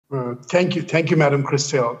Thank you, Madam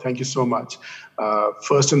Christelle. Thank you so much.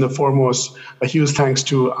 First and foremost, a huge thanks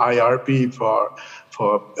to IRP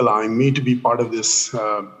for allowing me to be part of this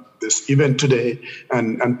event today,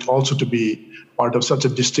 and also to be part of such a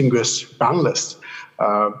distinguished panelist.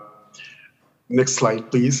 Next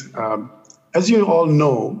slide, please. As you all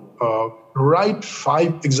know,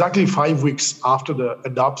 exactly 5 weeks after the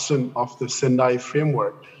adoption of the Sendai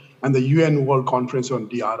framework and the UN World Conference on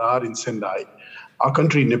DRR in Sendai, our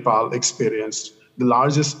country, Nepal, experienced the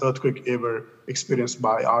largest earthquake ever experienced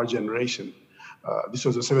by our generation. This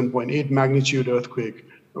was a 7.8 magnitude earthquake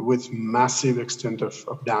with massive extent of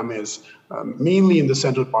damage, mainly in the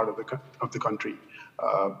central part of the country.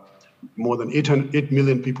 More than 8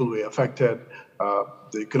 million people were affected.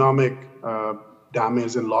 The economic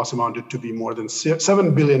damage and loss amounted to be more than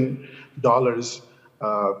 $7 billion.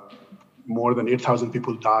 More than 8,000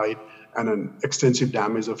 people died, and an extensive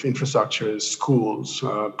damage of infrastructures, schools,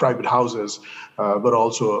 private houses, but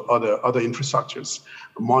also other infrastructures,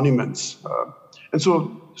 monuments. And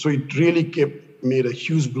so it really made a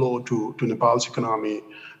huge blow to Nepal's economy,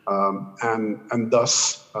 and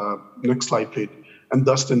thus, next slide, please, and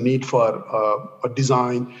thus the need for a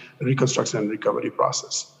design, reconstruction, and recovery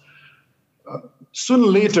process. Soon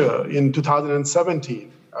later, in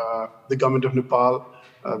 2017, the government of Nepal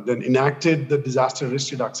then enacted the Disaster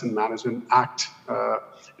Risk Reduction Management Act.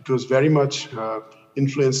 It was very much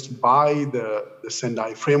influenced by the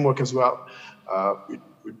Sendai framework as well. It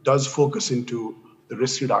does focus into the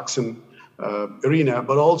risk reduction arena,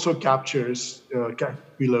 but also captures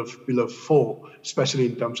Pillar 4, especially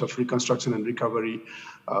in terms of reconstruction and recovery.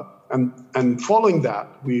 And following that,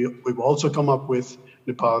 we've also come up with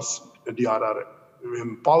Nepal's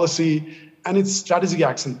DRRMA policy and its strategic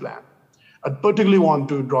action plan. I'd particularly want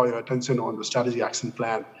to draw your attention on the strategic action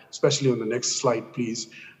plan, especially on the next slide, please,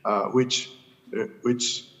 which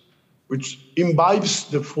imbibes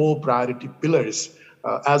the 4 priority pillars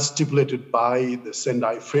as stipulated by the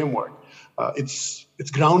Sendai framework. It's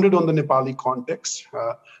grounded on the Nepali context,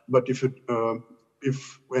 but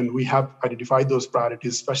when we have identified those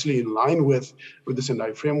priorities, especially in line with the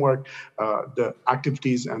Sendai framework, the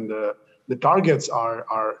activities and the targets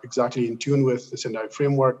are exactly in tune with the Sendai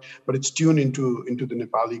framework, but it's tuned into the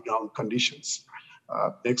Nepali ground conditions.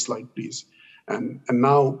 Next slide, please. And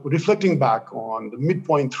now, reflecting back on the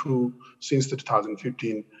midpoint through since the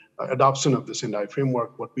 2015 adoption of the Sendai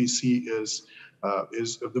framework, what we see is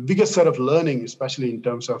the biggest set of learning, especially in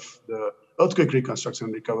terms of the earthquake reconstruction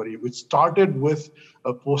and recovery, which started with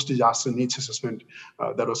a post-disaster needs assessment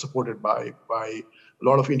that was supported by a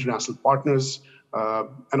lot of international partners,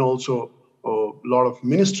 and also a lot of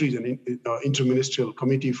ministries and interministerial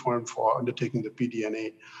committee formed for undertaking the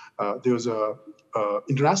PDNA. There was a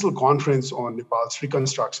international conference on Nepal's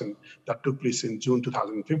reconstruction that took place in June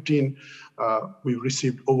 2015. We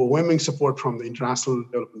received overwhelming support from the international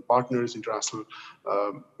development partners, international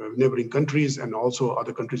neighboring countries, and also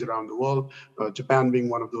other countries around the world, Japan being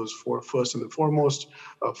one of those first and foremost,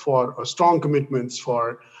 for strong commitments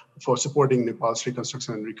for supporting Nepal's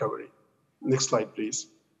reconstruction and recovery. Next slide, please.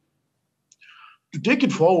 To take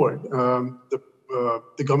it forward,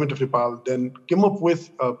 the government of Nepal then came up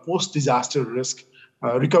with a post-disaster risk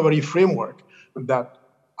recovery framework that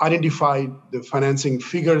identified the financing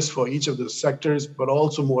figures for each of the sectors, but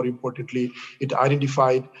also more importantly, it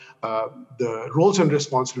identified the roles and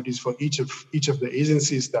responsibilities for each of the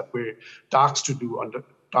agencies that were tasked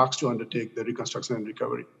to undertake the reconstruction and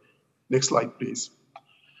recovery. Next slide, please.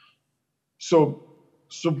 So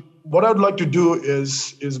what I'd like to do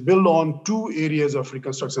is build on 2 areas of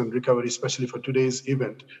reconstruction and recovery, especially for today's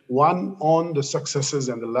event. One on the successes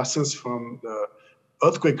and the lessons from the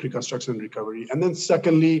earthquake reconstruction and recovery. And then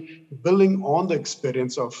secondly, building on the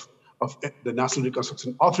experience of the National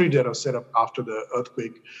Reconstruction Authority that was set up after the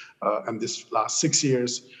earthquake and this last 6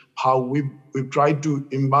 years, how we've tried to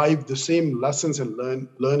imbibe the same lessons and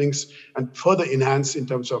learnings and further enhance in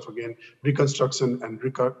terms of, again, reconstruction and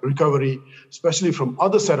recovery, especially from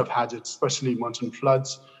other set of hazards, especially monsoon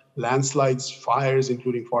floods, landslides, fires,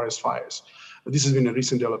 including forest fires. This has been a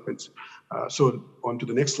recent development. So on to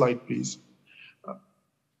the next slide, please.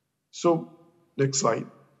 So next slide.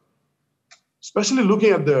 Especially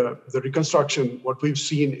looking at the reconstruction, what we've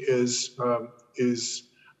seen is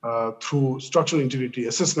through structural integrity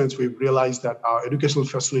assessments, we've realized that our educational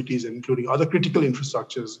facilities, including other critical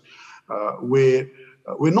infrastructures, were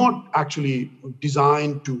not actually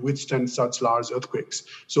designed to withstand such large earthquakes.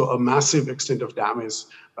 So a massive extent of damage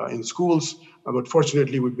in schools, but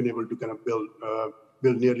fortunately we've been able to kind of build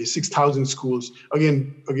nearly 6,000 schools,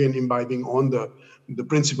 again imbibing on the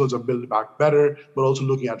principles of Build Back Better, but also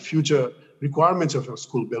looking at future requirements of our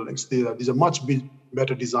school buildings. These are much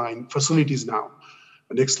better designed facilities now.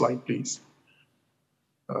 Next slide, please.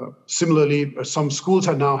 Similarly, some schools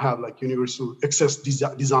now have like universal access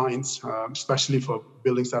designs, especially for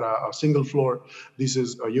buildings that are single floor. This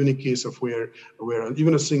is a unique case of where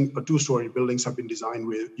even a two-story buildings have been designed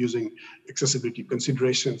with using accessibility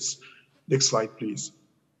considerations. Next slide, please.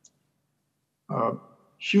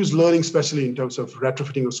 Huge learning, especially in terms of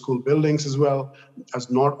retrofitting of school buildings as well, as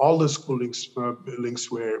not all the school buildings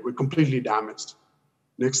were completely damaged.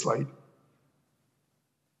 Next slide.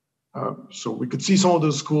 So we could see some of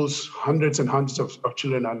those schools, hundreds and hundreds of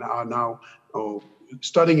children are now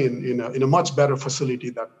studying in a much better facility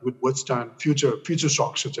that would withstand future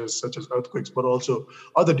shocks such as earthquakes, but also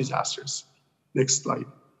other disasters. Next slide.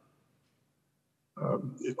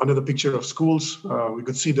 Another picture of schools. We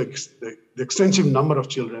could see the extensive number of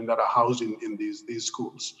children that are housed in these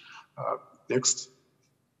schools. Next.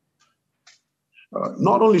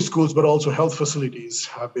 Not only schools, but also health facilities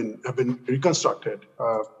have been reconstructed.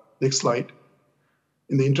 Next slide.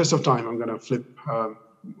 In the interest of time, I'm going to flip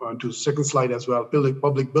to the second slide as well.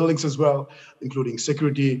 Public buildings as well, including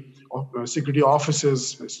security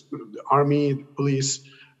offices, the army, the police.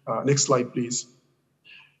 Next slide, please.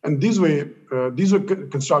 And these were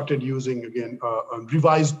constructed using, again, a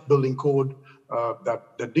revised building code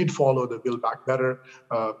that did follow the Build Back Better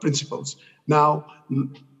principles. Now,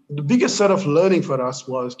 the biggest set of learning for us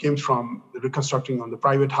came from reconstructing on the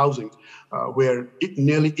private housing, where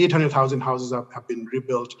nearly 800,000 houses have been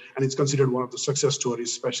rebuilt, and it's considered one of the success stories,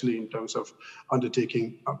 especially in terms of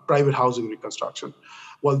undertaking private housing reconstruction.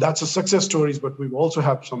 Well, that's a success stories, but we've also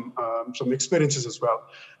had some experiences as well.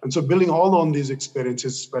 And so building all on these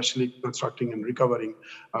experiences, especially constructing and recovering,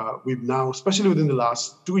 we've now, especially within the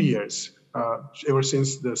last 2 years, ever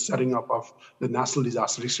since the setting up of the National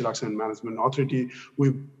Disaster Risk Reduction and Management Authority,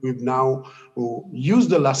 we've now used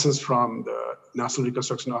the lessons from the National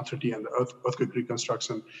Reconstruction Authority and the earthquake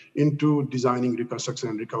reconstruction into designing reconstruction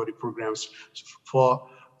and recovery programs for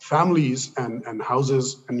families and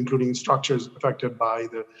houses, and including structures affected by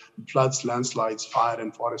the floods, landslides, fire,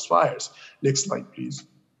 and forest fires. Next slide, please.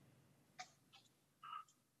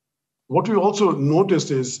 What we also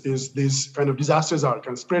noticed is these kind of disasters are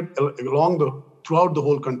kind of spread throughout the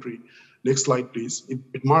whole country. Next slide, please.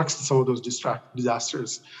 It marks some of those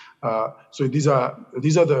disasters. So these are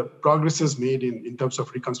the progresses made in terms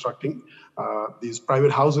of reconstructing these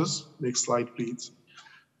private houses. Next slide, please.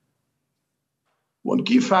 One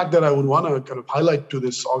key fact that I would want to kind of highlight to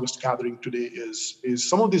this August gathering today is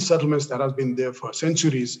some of these settlements that have been there for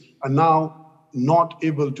centuries are now not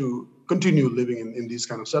able to continue living in these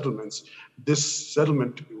kind of settlements. This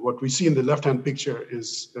settlement, what we see in the left-hand picture,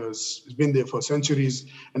 has been there for centuries,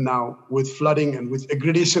 and now with flooding and with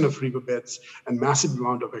aggradation of riverbeds and massive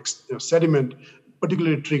amount of sediment,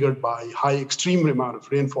 particularly triggered by high extreme amount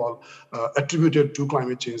of rainfall attributed to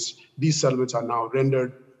climate change, these settlements are now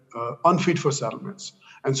rendered unfit for settlements.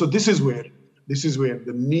 And so this is where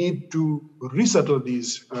the need to resettle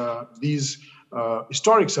these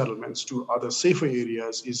historic settlements to other safer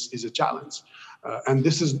areas is a challenge. And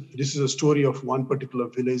this is a story of one particular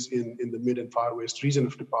village in the mid and far west region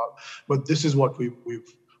of Nepal. But this is what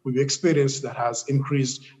we've experienced that has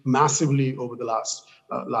increased massively over the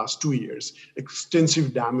last 2 years.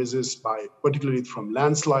 Extensive damages particularly from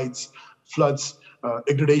landslides, floods,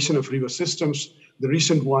 degradation of river systems. The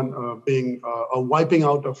recent one being a wiping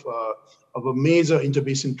out of a major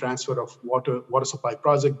interbasin transfer of water supply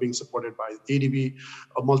project being supported by ADB,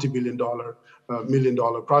 a multi-billion dollar, $1 million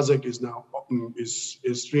project is now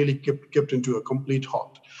is really kept into a complete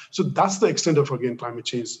halt. So that's the extent of, again, climate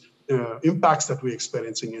change impacts that we're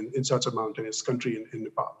experiencing in such a mountainous country in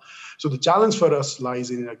Nepal. So the challenge for us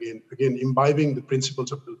lies in, again, imbibing the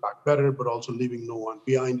principles of Build Back Better, but also leaving no one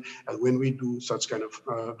behind. And when we do such kind of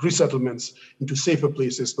resettlements into safer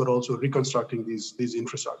places, but also reconstructing these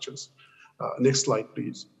infrastructures. Next slide,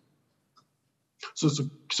 please. So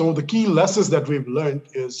some of the key lessons that we've learned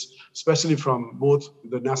is, especially from both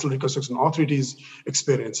the National Reconstruction Authority's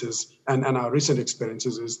experiences and our recent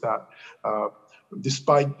experiences, is that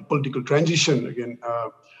despite political transition, again,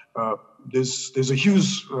 there's a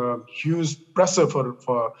huge pressure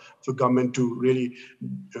for government to really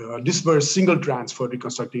disperse single trans for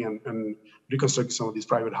reconstructing and reconstructing some of these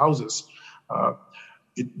private houses.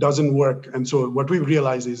 It doesn't work. And so what we've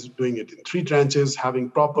realized is doing it in 3 tranches, having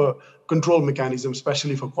proper control mechanisms,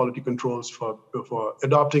 especially for quality controls, for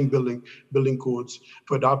adopting building codes,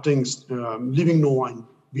 for adopting leaving no one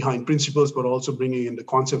behind principles, but also bringing in the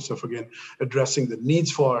concepts of, again, addressing the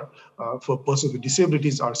needs for persons with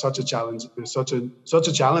disabilities are such a challenge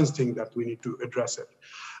thing that we need to address it.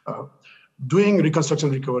 doing reconstruction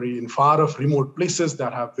recovery in far-off remote places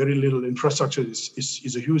that have very little infrastructure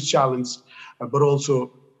is a huge challenge, but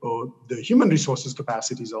also the human resources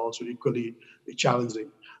capacities are also equally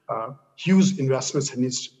challenging. Huge investments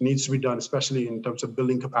needs to be done, especially in terms of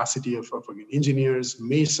building capacity of engineers,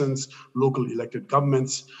 masons, local elected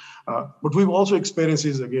governments. But we've also experienced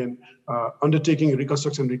is, again, undertaking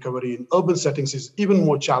reconstruction recovery in urban settings is even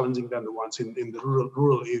more challenging than the ones in the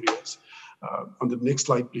rural areas. On the next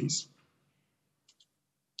slide, please.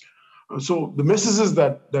 So the messages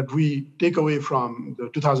that we take away from the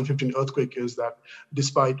 2015 earthquake is that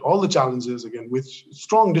despite all the challenges, again, with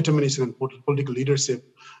strong determination and political leadership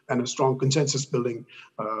and a strong consensus building,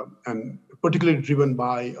 and particularly driven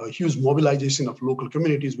by a huge mobilization of local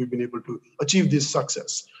communities, we've been able to achieve this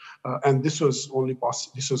success. And this was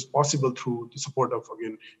possible through the support of,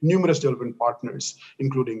 again, numerous development partners,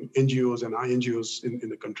 including NGOs and INGOs in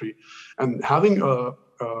the country. And having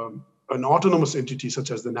an autonomous entity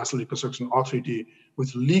such as the National Reconstruction Authority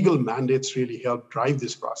with legal mandates really helped drive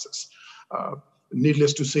this process.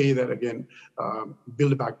 Needless to say that, again,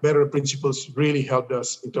 Build Back Better principles really helped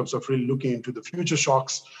us in terms of really looking into the future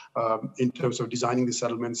shocks, in terms of designing the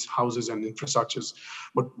settlements, houses, and infrastructures.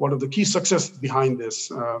 But one of the key success behind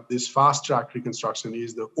this, this fast-track reconstruction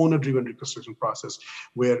is the owner-driven reconstruction process,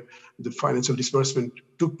 where the financial disbursement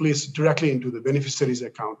took place directly into the beneficiary's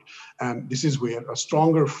account. And this is where a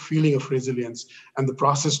stronger feeling of resilience and the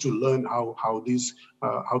process to learn how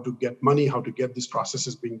to get money, how to get these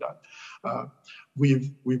processes being done.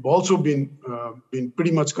 We've also been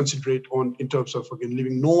pretty much considerate on in terms of, again,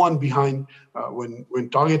 leaving no one behind when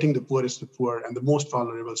targeting the poorest of the poor and the most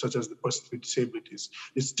vulnerable, such as the person with disabilities.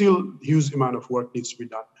 It's still a huge amount of work needs to be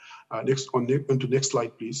done. Onto next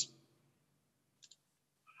slide, please.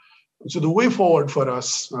 So the way forward for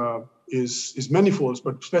us is manifold,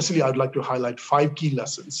 but especially I'd like to highlight 5 key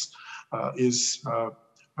lessons.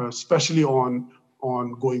 Especially on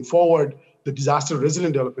going forward, the disaster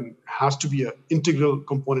resilient development has to be an integral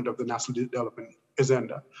component of the national development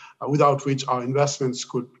agenda, without which our investments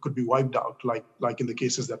could be wiped out, like in the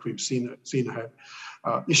cases that we've seen ahead.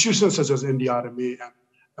 Institutions such as NDRRMA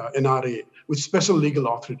and NRA, with special legal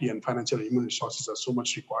authority and financial and human resources, are so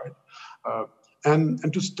much required.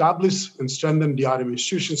 And to establish and strengthen DRM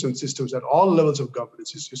institutions and systems at all levels of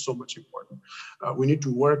governance is so much important. We need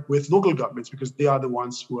to work with local governments because they are the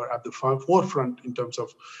ones who are at the forefront in terms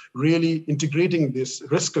of really integrating these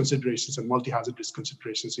risk considerations and multi-hazard risk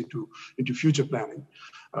considerations into future planning.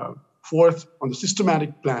 Fourth, on the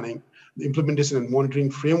systematic planning, the implementation and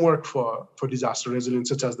monitoring framework for disaster resilience,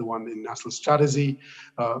 such as the one in National Strategy.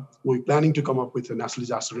 We're planning to come up with a National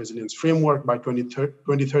Disaster Resilience Framework by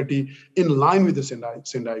 2030 in line with the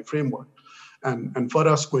Sendai framework. And for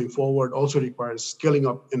us going forward also requires scaling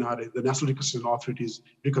up NRA, the National Reconstruction Authority's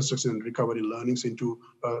reconstruction and recovery learnings into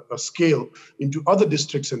a scale into other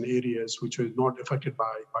districts and areas which were not affected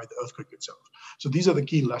by the earthquake itself. So these are the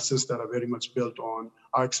key lessons that are very much built on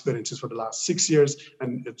our experiences for the last 6 years.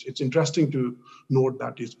 And it's interesting to note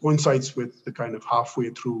that it coincides with the kind of halfway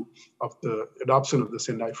through of the adoption of the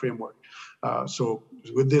Sendai framework. So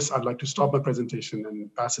with this, I'd like to stop my presentation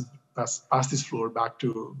and pass this floor back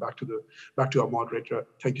to our moderator.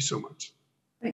 Thank you so much.